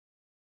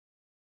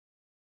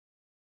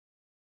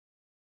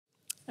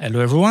Hello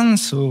everyone,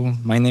 so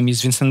my name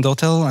is Vincent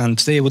Dortel and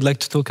today I would like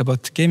to talk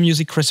about game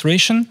music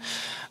restoration.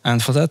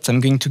 And for that I'm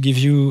going to give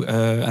you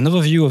an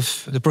overview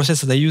of the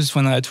process that I used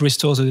when I had to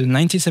restore the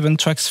 97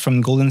 tracks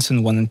from Golden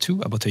Sun 1 and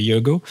 2 about a year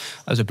ago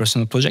as a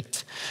personal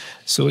project.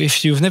 So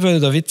if you've never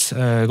heard of it,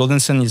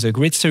 Golden Sun is a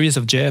great series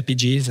of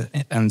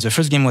JRPGs and the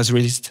first game was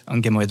released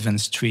on Game Boy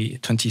Advance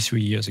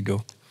 23 years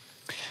ago.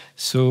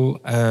 So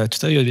to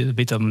tell you a little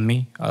bit of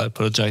me, I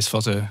apologize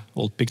for the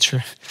old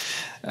picture.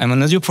 I'm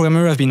an audio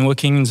programmer. I've been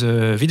working in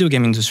the video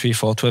game industry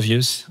for 12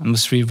 years,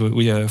 mostly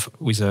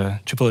with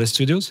AAA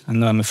studios,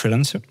 and now I'm a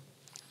freelancer.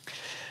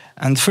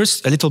 And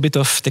first, a little bit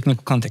of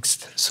technical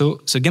context. So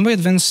the Game Boy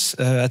Advance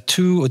had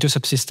two audio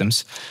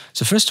subsystems.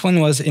 The first one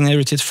was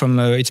inherited from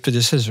its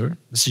predecessor,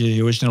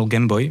 the original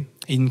Game Boy.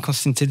 It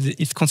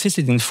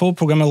consisted in 4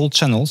 programmable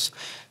channels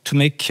to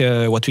make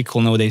what we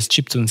call nowadays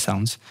chiptune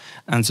sounds.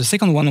 And the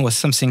second one was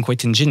something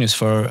quite ingenious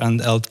for an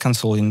handheld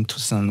console in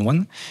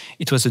 2001.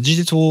 It was a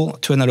digital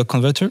to analog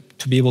converter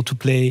to be able to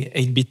play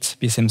 8-bit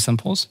BSM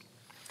samples.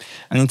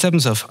 And in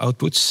terms of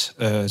outputs,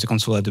 the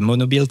console had a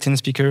mono built-in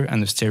speaker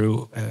and a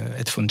stereo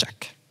headphone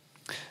jack.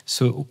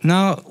 So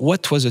now,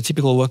 what was a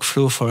typical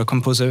workflow for a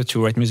composer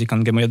to write music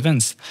on Game Boy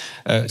Advance?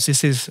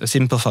 This is a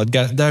simplified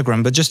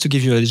diagram, but just to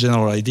give you a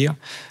general idea.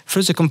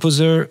 First, the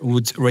composer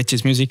would write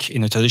his music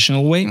in a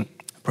traditional way,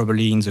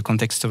 probably in the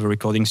context of a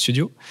recording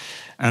studio.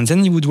 And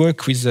then he would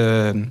work with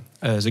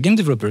the game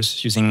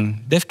developers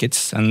using dev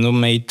kits and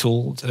no-made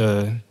tool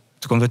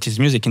to convert his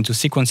music into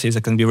sequences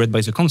that can be read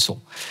by the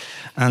console.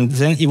 And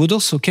then he would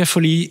also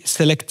carefully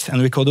select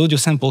and record audio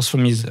samples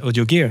from his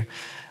audio gear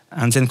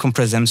and then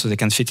compress them so they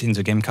can fit in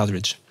the game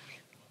cartridge.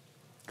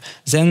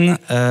 Then,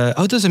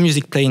 how does the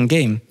music play in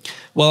game?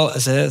 Well,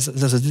 there's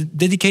a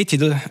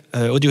dedicated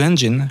audio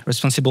engine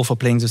responsible for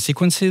playing the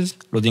sequences,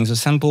 loading the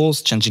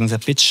samples, changing the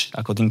pitch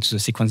according to the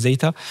sequence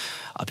data,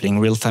 applying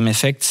real-time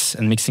effects,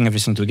 and mixing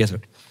everything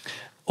together.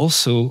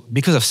 Also,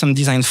 because of some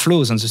design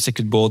flaws on the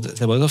circuit board,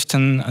 there was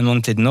often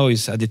unwanted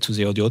noise added to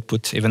the audio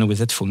output, even with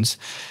headphones.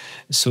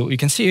 So you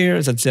can see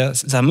here that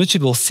there are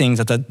multiple things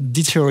that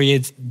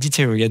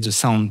deteriorate the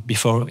sound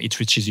before it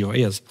reaches your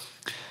ears.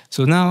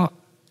 So now,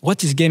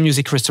 what is game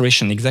music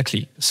restoration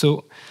exactly?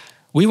 So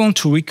we want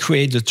to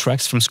recreate the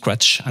tracks from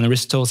scratch and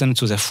restore them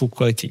to their full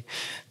quality.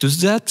 To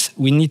do that,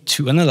 we need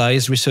to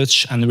analyze,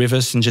 research, and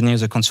reverse engineer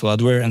the console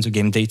hardware and the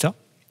game data.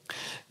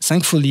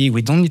 Thankfully,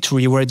 we don't need to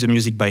rewrite the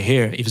music by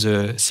ear if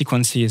the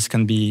sequences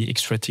can be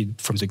extracted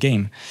from the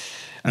game.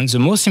 And the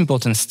most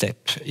important step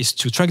is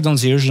to track down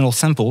the original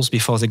samples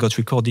before they got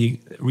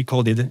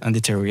recorded and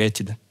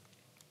deteriorated.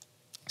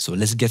 So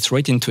let's get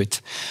right into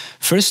it.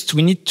 First,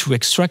 we need to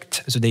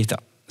extract the data.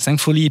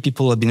 Thankfully,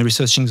 people have been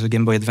researching the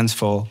Game Boy Advance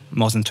for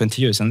more than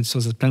 20 years, and so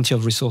there's plenty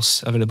of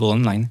resource available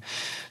online.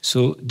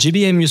 So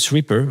GBA Muse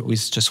Reaper,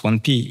 with just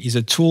 1P, is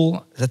a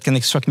tool that can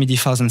extract MIDI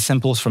files and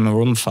samples from a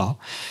ROM file.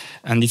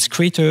 And its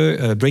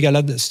creator,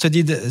 Bregalad,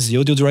 studied the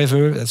audio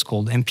driver that's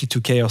called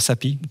MP2K or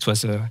SAPI. It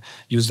was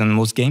used on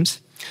most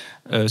games.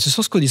 The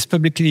source code is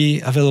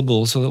publicly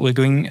available, so we're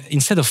going,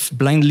 instead of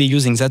blindly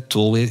using that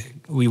tool,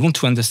 we want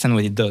to understand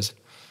what it does.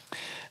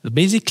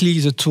 Basically,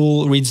 the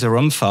tool reads the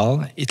ROM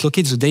file, it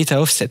locates the data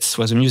offsets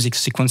where the music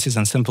sequences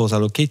and samples are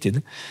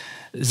located.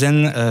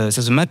 Then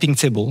there's a mapping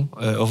table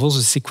of all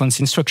the sequence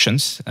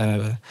instructions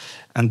and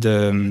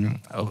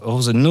all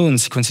the known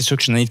sequence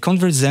instructions, and it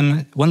converts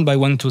them one by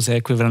one to their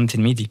equivalent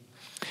in MIDI.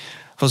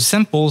 For the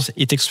samples,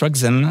 it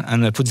extracts them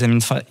and puts them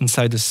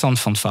inside the sound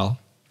font file.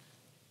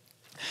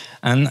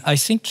 And I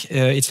think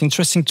it's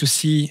interesting to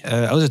see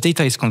how the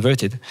data is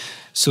converted.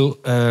 So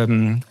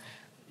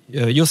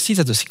you'll see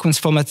that the sequence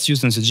format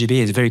used on the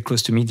GBA is very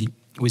close to MIDI,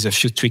 with a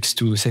few tweaks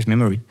to save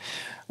memory.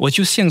 What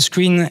you see on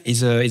screen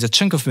is a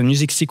chunk of a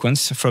music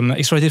sequence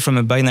extracted from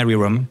a binary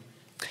ROM.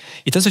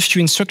 It has a few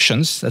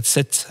instructions that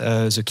set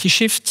the key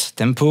shift,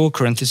 tempo,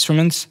 current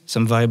instruments,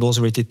 some variables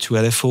related to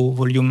LFO,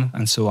 volume,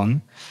 and so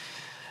on.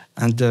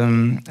 And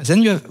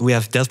then we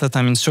have delta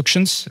time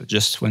instructions,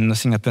 just when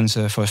nothing happens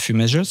for a few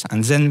measures.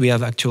 And then we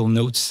have actual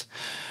notes.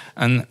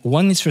 And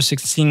one interesting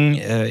thing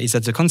is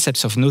that the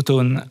concepts of note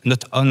on,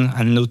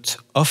 and note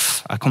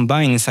off are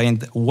combined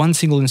inside one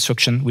single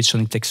instruction, which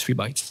only takes 3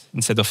 bytes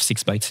instead of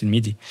 6 bytes in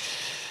MIDI.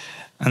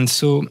 And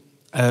so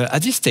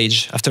at this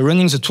stage, after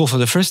running the tool for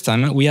the first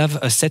time, we have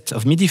a set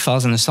of MIDI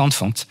files and a sound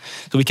font.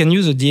 So we can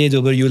use a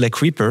DAW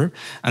like Reaper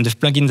and a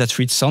plugin that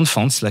reads sound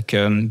fonts like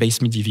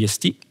Bass MIDI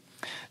VST.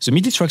 The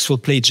MIDI tracks will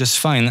play just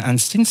fine, and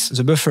since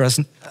the buffer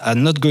are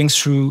not going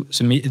through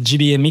the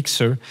GBA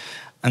mixer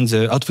and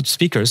the output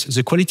speakers,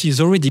 the quality is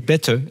already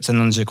better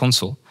than on the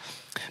console.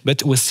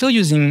 But we're still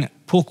using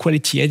poor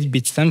quality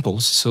 8-bit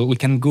samples, so we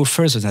can go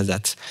further than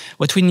that.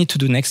 What we need to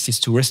do next is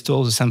to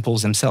restore the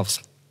samples themselves.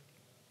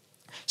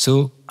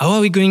 So how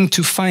are we going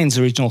to find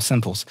the original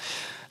samples?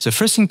 The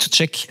first thing to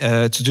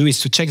do is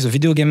to check the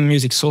video game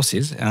music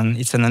sources, and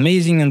it's an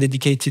amazing and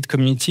dedicated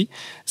community.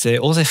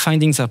 All their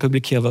findings are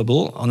publicly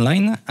available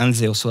online, and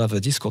they also have a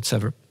Discord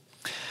server.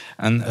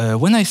 And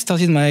when I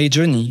started my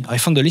journey, I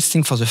found a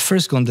listing for the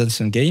first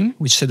Goldenson game,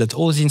 which said that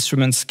all the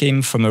instruments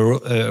came from a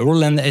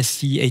Roland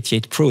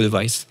SE88 Pro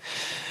device.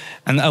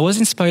 And I was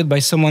inspired by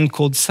someone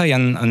called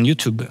Cyan on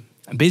YouTube.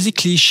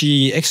 Basically,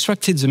 she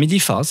extracted the MIDI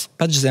files,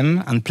 patched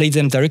them, and played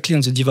them directly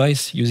on the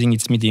device using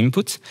its MIDI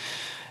input.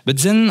 But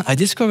then I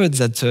discovered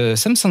that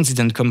some sounds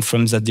didn't come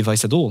from that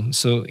device at all,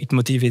 so it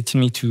motivated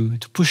me to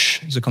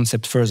push the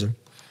concept further.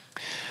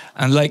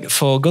 And like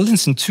for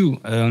Goldenson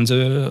 2, on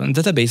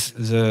the database,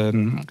 the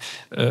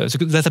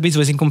database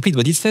was incomplete,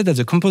 but it said that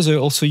the composer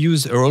also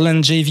used a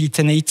Roland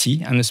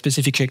JV1080 and a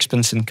specific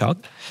expansion card.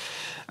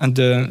 And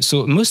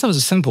so most of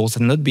the samples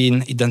had not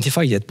been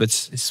identified yet, but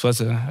this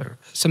was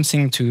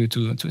something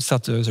to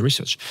start the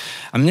research.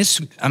 I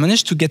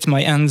managed to get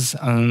my hands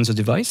on the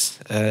device.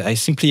 I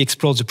simply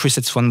explored the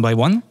presets one by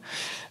one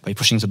by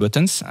pushing the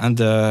buttons. And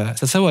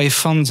that's how I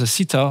found the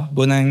sitar,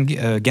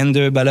 bonang,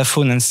 gander,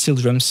 balafon, and steel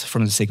drums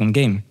from the second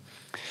game.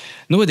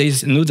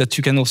 Nowadays, know that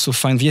you can also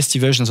find VST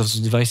versions of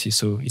the devices,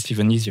 so it's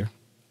even easier.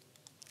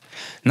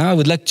 Now I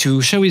would like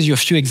to share with you a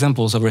few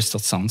examples of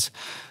restored sounds.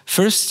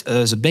 First,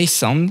 the bass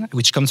sound,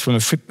 which comes from a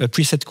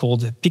preset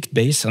called picked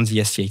bass on the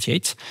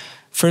SE88.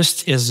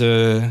 First is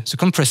the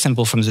compressed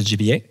sample from the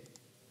GBA.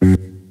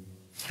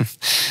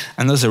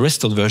 Another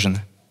restored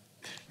version.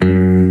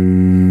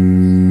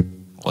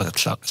 Oh,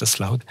 that's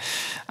loud.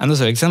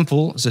 Another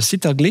example, the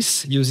sitar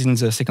gliss used in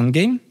the second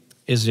game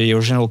is the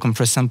original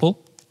compressed sample.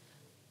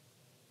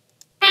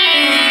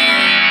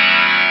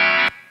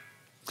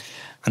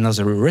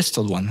 Another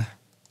restored one.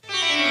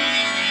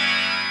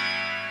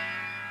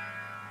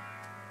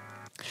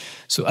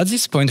 So at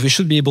this point, we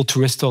should be able to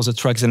restore the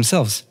tracks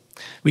themselves.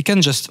 We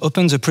can just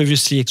open the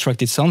previously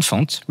extracted sound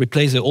font,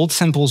 replace the old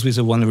samples with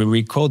the one we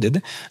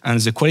recorded,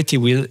 and the quality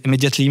will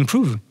immediately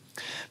improve.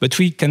 But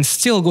we can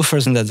still go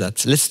further than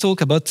that. Let's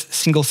talk about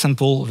single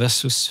sample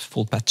versus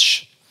full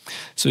patch.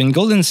 So in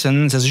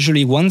Goldenson, there's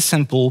usually one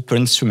sample per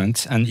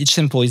instrument, and each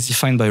sample is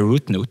defined by a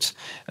root note.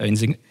 In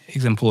the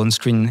example on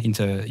screen,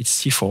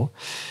 it's C4.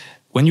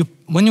 When you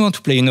want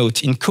to play a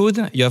note in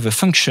code, you have a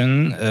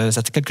function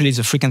that calculates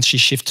the frequency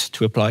shift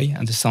to apply,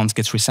 and the sound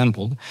gets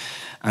resampled.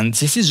 And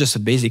this is just a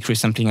basic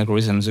resampling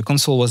algorithm. The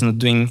console was not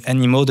doing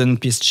any modern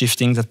pitch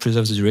shifting that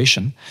preserves the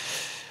duration.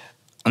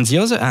 On the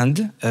other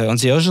hand, on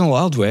the original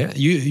hardware,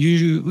 you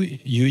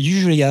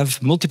usually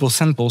have multiple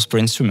samples per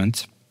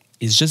instrument.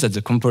 It's just that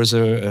the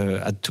composer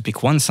had to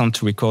pick one sound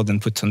to record and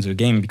put on the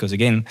game because,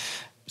 again,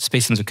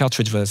 space on the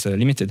cartridge was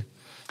limited.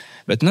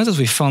 But now that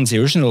we found the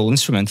original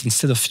instrument,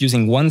 instead of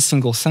using one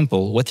single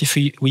sample, what if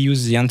we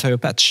use the entire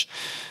patch?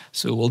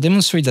 So we'll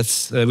demonstrate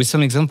that with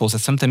some examples that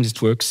sometimes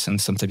it works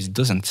and sometimes it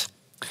doesn't.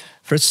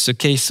 First, the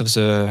case of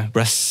the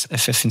brass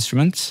FF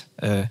instrument.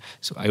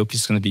 So I hope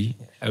it's not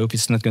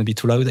going to be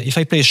too loud. If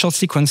I play a short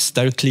sequence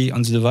directly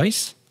on the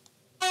device,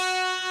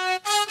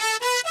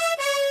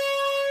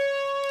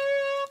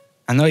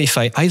 and now if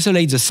I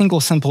isolate the single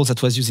sample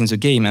that was used in the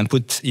game and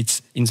put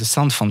it in the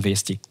sound font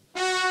VST.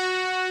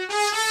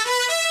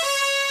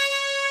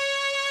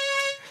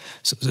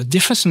 So the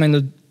difference might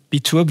not be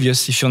too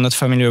obvious if you're not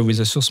familiar with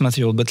the source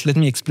material, but let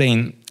me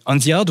explain. On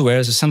the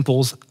hardware, the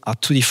samples are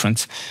too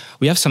different.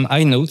 We have some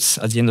high notes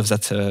at the end of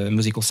that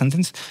musical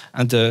sentence,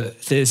 and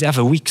they have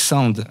a weak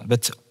sound,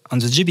 but on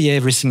the GBA,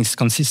 everything is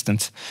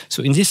consistent.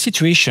 So in this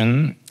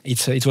situation,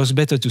 it was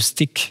better to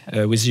stick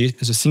with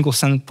the single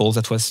sample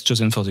that was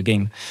chosen for the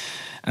game.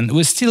 And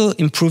we'll still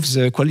improve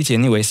the quality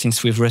anyway,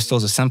 since we've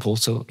restored the sample,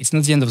 so it's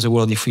not the end of the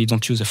world if we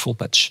don't use a full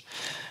patch.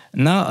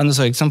 Now,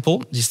 another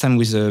example, this time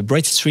with a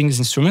bright strings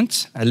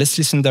instrument. Let's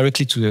listen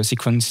directly to the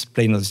sequence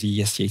played on the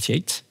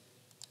SE88.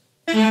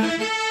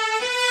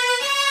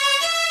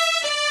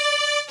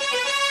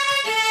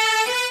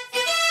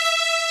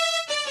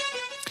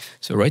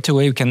 So right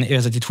away, we can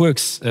hear that it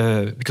works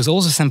because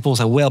all the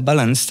samples are well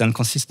balanced and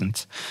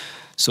consistent.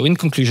 So in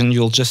conclusion,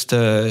 you'll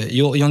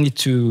need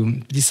to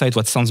decide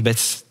what sounds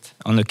best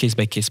on a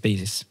case-by-case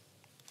basis.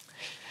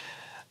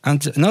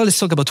 And now let's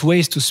talk about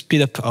ways to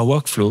speed up our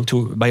workflow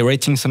by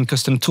writing some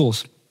custom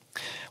tools.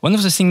 One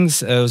of the things,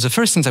 the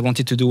first things I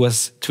wanted to do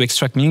was to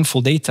extract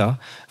meaningful data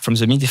from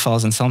the MIDI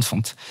files and sound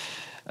font.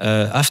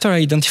 After I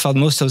identified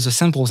most of the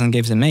samples and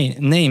gave them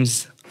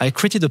names, I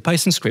created a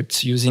Python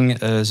script using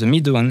the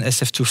MIDO and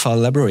SF2 file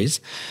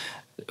libraries.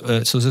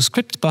 So the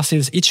script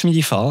parses each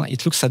MIDI file,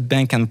 it looks at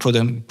bank and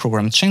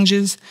program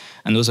changes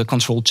and other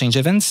control change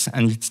events,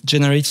 and it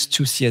generates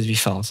two CSV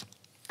files.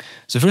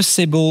 The first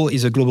table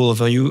is a global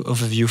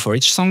overview for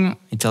each song.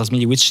 It tells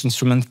me which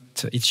instrument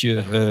it's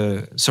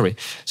sorry.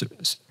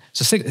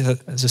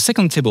 The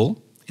second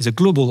table is a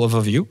global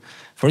overview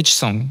for each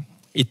song.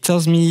 It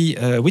tells me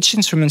which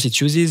instruments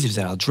it uses, if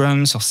there are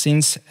drums or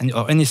synths,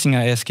 or anything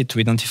I ask it to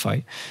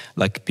identify,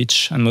 like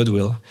pitch and mod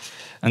wheel.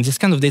 And this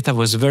kind of data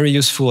was very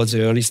useful at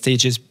the early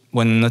stages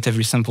when not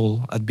every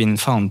sample had been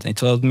found.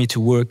 It allowed me to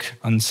work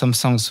on some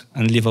songs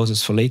and leave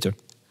others for later.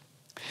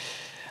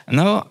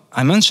 Now,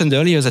 I mentioned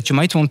earlier that you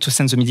might want to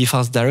send the MIDI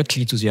files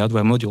directly to the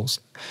hardware modules.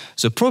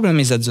 The problem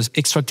is that the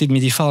extracted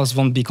MIDI files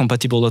won't be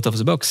compatible out of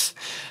the box.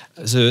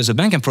 The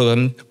bank and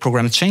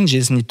program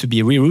changes need to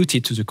be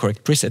rerouted to the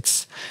correct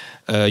presets.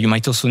 You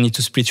might also need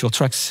to split your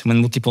tracks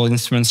when multiple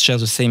instruments share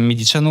the same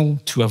MIDI channel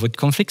to avoid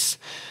conflicts.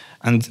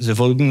 And the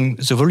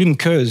volume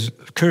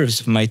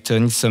curves might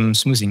need some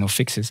smoothing or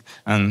fixes.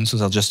 And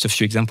those are just a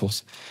few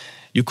examples.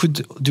 You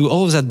could do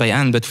all of that by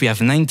hand, but we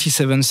have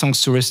 97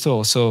 songs to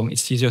restore, so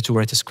it's easier to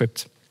write a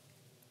script.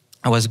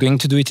 I was going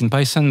to do it in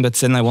Python, but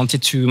then I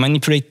wanted to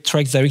manipulate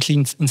tracks directly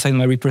inside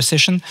my Reaper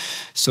session,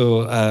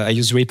 so I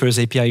used Reaper's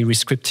API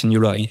rescript in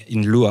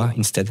Lua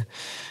instead.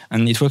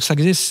 And it works like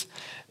this.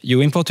 You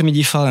import a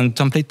MIDI file and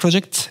template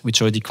project,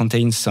 which already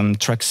contains some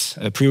tracks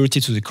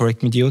pre-routed to the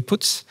correct MIDI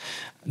outputs.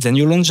 Then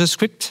you launch the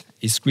script.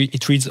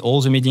 It reads all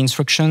the MIDI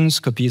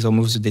instructions, copies or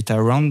moves the data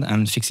around,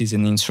 and fixes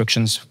any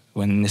instructions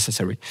when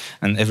necessary.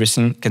 And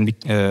everything can be,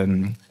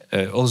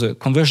 all the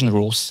conversion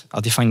rules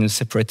are defined in a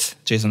separate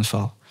JSON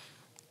file.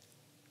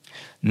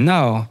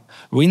 Now,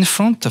 we're in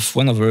front of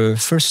one of our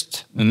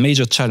first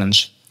major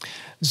challenge.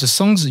 The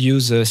songs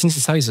use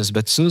synthesizers,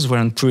 but those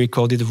weren't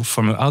pre-recorded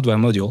from a hardware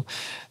module.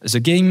 The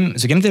game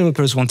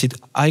developers wanted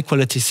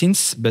high-quality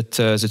synths, but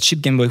the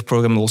cheap Game Boy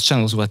programmable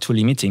channels were too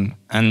limiting,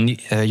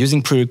 and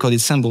using pre-recorded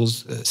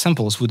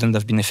samples wouldn't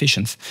have been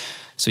efficient.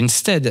 So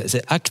instead,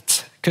 they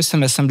hacked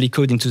custom assembly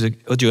code into the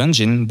audio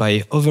engine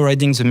by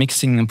overriding the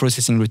mixing and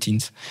processing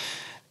routines.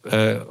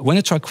 When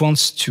a track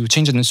wants to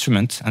change an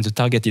instrument and the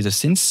target is a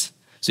synth,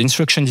 the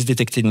instruction is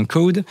detected in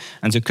code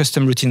and the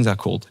custom routines are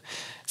called.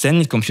 Then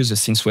it computes the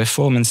synth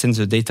waveform and sends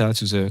the data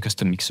to the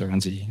custom mixer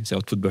and the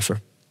output buffer.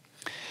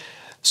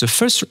 The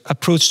first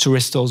approach to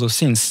restore those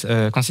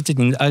synths consisted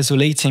in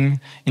isolating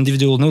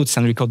individual notes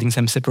and recording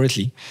them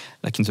separately,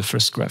 like in the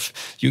first graph.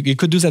 You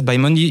could do that by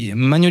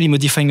manually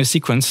modifying a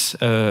sequence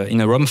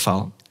in a ROM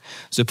file.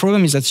 The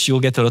problem is that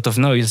you'll get a lot of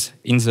noise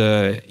in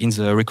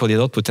the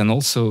recorded output, and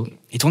also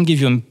it won't give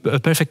you a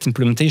perfect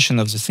implementation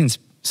of the synths.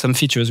 Some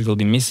features will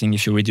be missing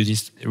if you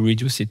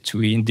reduce it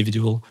to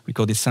individual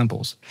recorded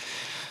samples.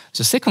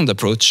 The second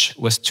approach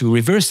was to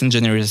reverse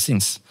engineer the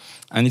synths.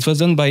 And it was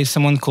done by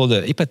someone called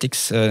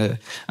Hepatix,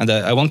 and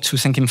I want to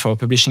thank him for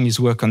publishing his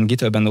work on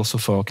GitHub and also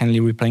for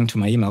kindly replying to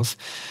my emails.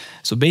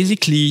 So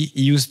basically,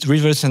 he used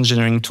reverse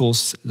engineering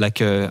tools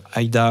like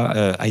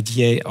IDA,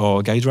 IDA,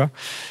 or Gydra.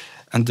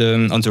 And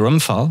on the ROM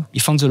file, he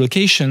found the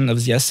location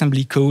of the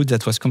assembly code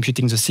that was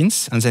computing the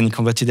synths, and then he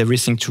converted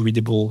everything to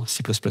readable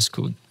C++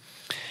 code.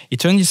 He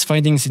turned his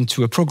findings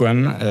into a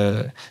program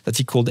that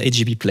he called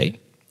AGB Play.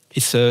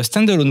 It's a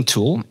standalone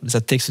tool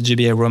that takes a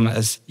GBA ROM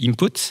as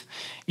input.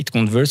 It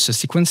converts the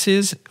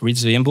sequences,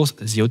 reads the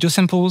audio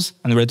samples,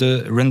 and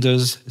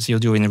renders the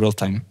audio in real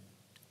time.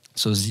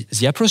 So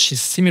the approach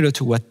is similar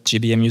to what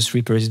GBM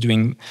Reaper is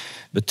doing,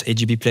 but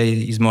AGB Play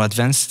is more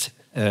advanced,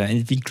 and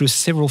it includes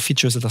several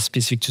features that are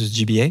specific to the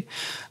GBA,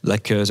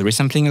 like the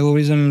resampling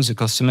algorithm, the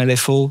custom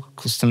LFO,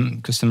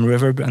 custom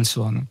reverb, and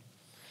so on.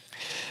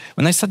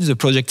 When I started the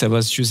project, I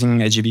was using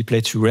AGB Play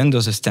to render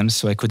the stems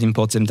so I could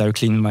import them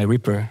directly in my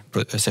Reaper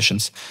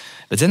sessions.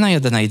 But then I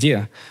had an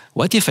idea.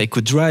 What if I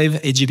could drive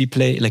AGB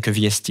Play like a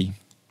VST?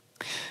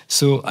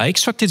 So I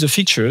extracted the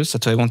features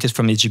that I wanted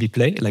from AGB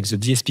Play, like the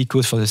DSP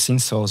code for the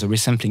synths or the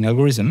resampling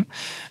algorithm,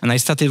 and I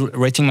started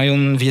writing my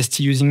own VST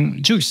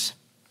using Juice.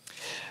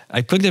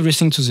 I plugged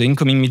everything to the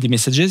incoming MIDI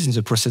messages in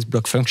the process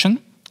block function,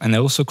 and I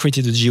also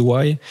created a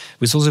GUI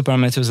with all the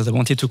parameters that I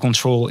wanted to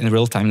control in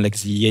real time, like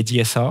the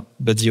ADSR,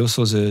 but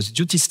also the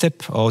duty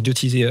step or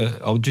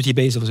duty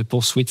base of the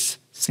pulse width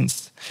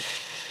synths.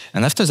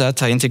 And after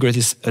that, I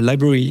integrated a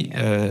library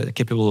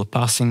capable of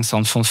parsing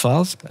sound font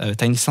files,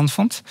 tiny sound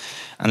font.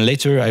 And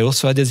later, I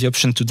also added the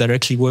option to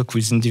directly work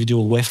with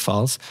individual wave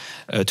files,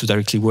 to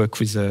directly work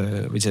with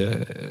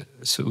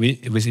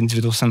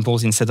individual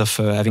samples instead of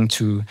having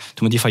to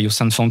modify your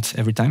sound font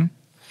every time.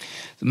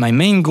 My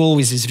main goal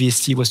with this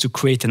VST was to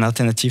create an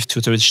alternative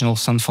to traditional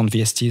sound font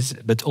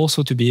VSTs, but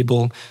also to be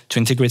able to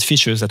integrate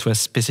features that were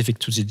specific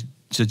to the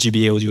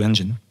GBA audio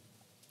engine.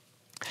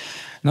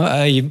 Now,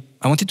 I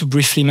wanted to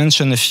briefly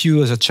mention a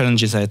few other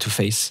challenges I had to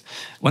face.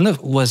 One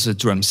was the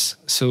drums.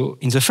 So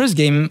in the first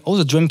game, all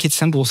the drum kit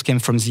samples came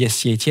from the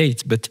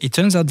SC88, but it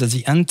turns out that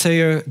the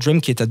entire drum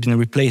kit had been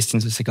replaced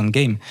in the second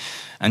game.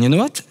 And you know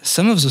what?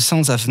 Some of the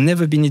sounds have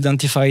never been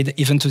identified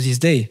even to this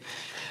day.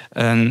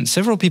 And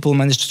several people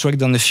managed to track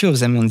down a few of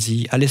them on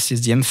the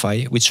Alesis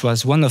DMFi, which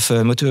was one of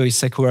Motoori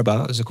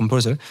Sakuraba, the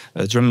composer,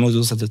 drum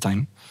modules at the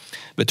time.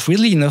 But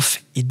weirdly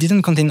enough, it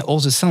didn't contain all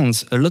the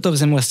sounds. A lot of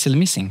them were still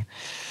missing.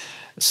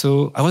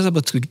 So I was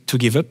about to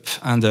give up,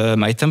 and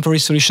my temporary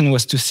solution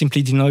was to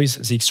simply denoise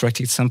the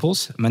extracted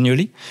samples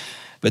manually.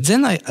 But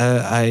then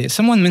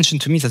someone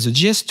mentioned to me that the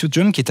GS2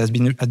 drum kit had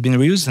been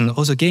reused in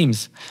other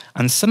games,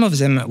 and some of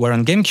them were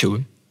on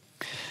GameCube.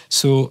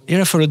 So here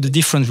I followed a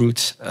different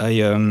route.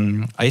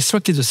 I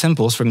extracted the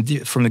samples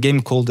from a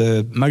game called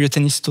Mario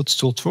Tennis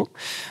Toadstool Tour,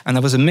 and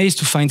I was amazed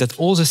to find that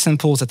all the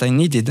samples that I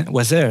needed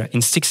were there in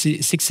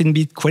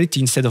 16-bit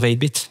quality instead of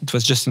 8-bit. It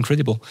was just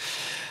incredible.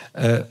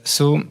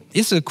 So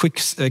here's a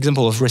quick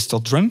example of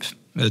restored drum.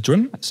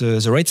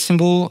 The right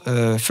symbol,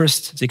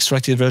 first the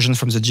extracted version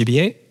from the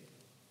GBA,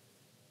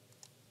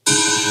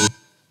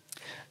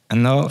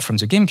 and now from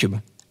the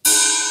GameCube.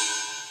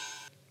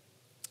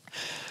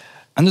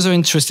 Another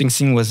interesting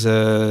thing was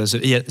the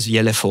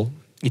LFO.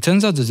 It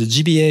turns out that the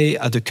GBA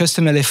had a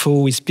custom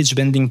LFO with pitch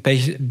bending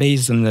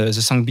based on the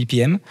song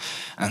BPM,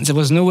 and there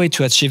was no way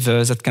to achieve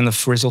that kind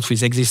of result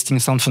with existing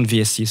SoundFont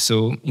VST.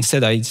 So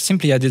instead, I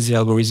simply added the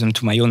algorithm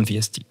to my own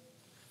VST.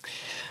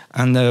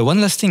 And one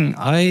last thing,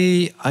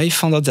 I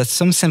found out that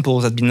some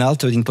samples had been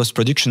altered in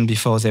post-production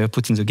before they were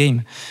put in the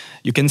game.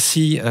 You can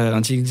see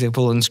on the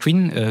example on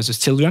screen, the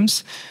steel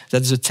drums,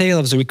 that the tail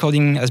of the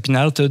recording has been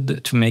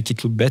altered to make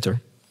it look better.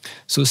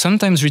 So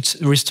sometimes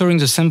restoring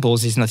the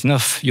samples is not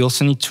enough. You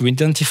also need to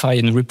identify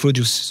and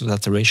reproduce those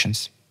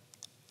alterations.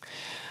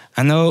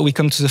 And now we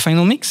come to the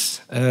final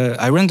mix.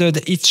 I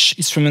rendered each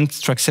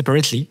instrument track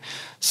separately.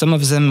 Some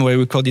of them were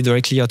recorded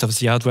directly out of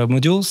the hardware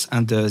modules,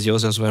 and the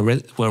others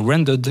were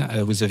rendered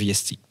with the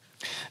VST.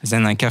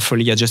 Then I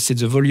carefully adjusted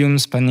the volume,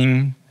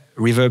 panning,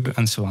 reverb,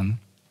 and so on.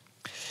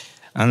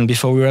 And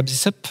before we wrap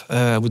this up,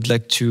 I would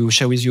like to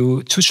share with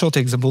you two short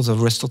examples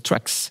of restored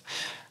tracks.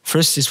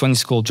 First, this one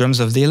is called Drums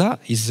of Dela,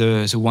 is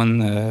the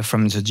one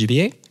from the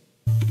GBA.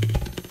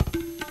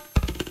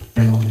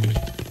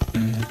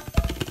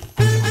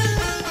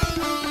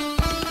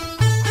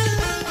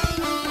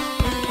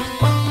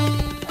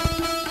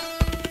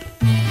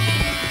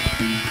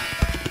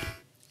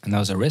 And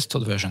now the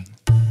restored version.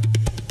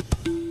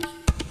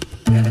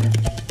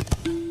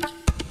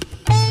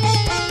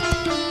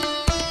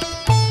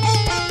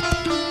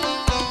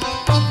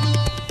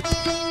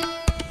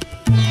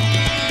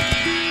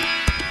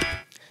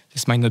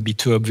 This might not be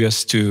too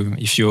obvious to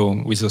if you're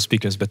with those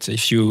speakers, but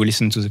if you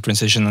listen to the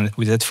presentation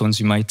with headphones,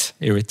 you might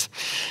hear it.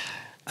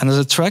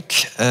 Another track,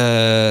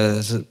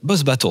 the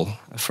boss battle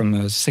from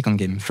the second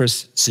game.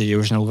 First, the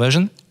original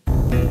version.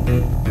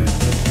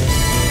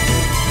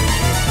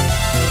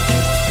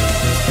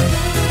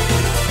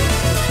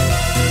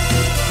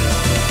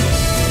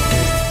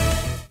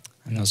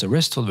 And now the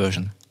restored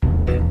version.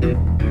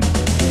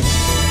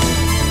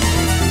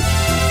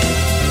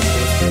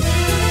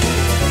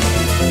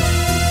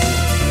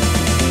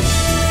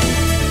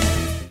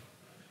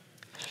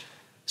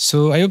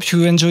 So I hope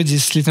you enjoyed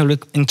this little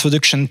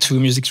introduction to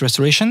music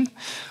restoration.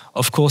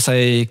 Of course,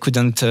 I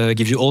couldn't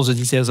give you all the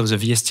details of the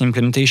VST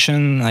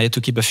implementation. I had to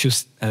keep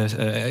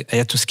I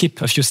had to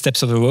skip a few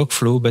steps of the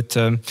workflow, but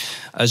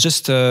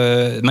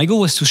my goal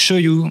was to show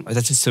you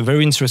that it's a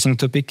very interesting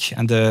topic,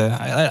 and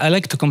I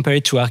like to compare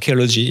it to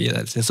archaeology.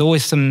 There's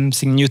always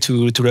something new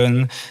to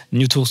learn,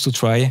 new tools to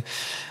try.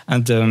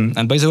 And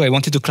by the way, I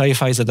wanted to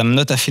clarify that I'm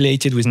not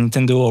affiliated with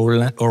Nintendo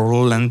or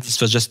Roland.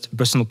 This was just a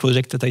personal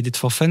project that I did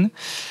for fun.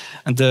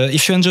 And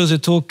if you enjoy the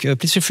talk,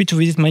 please feel free to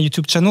visit my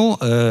YouTube channel.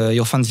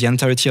 You'll find the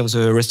entirety of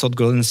the restored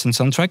Golden Sun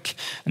soundtrack.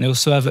 And I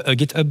also have a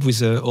GitHub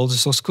with all the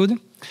source code.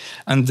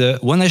 And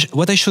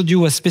what I showed you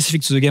was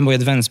specific to the Game Boy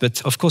Advance,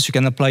 but of course you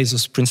can apply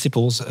those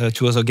principles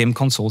to other game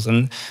consoles.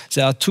 And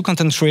there are two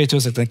content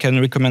creators that I can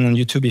recommend on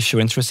YouTube if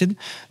you're interested,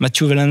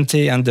 Matthew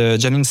Valente and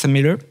Jamin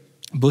Miller.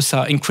 Both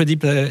are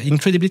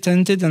incredibly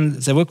talented, and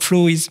their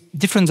workflow is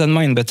different than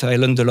mine, but I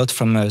learned a lot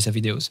from their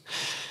videos.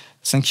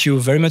 Thank you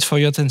very much for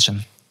your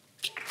attention.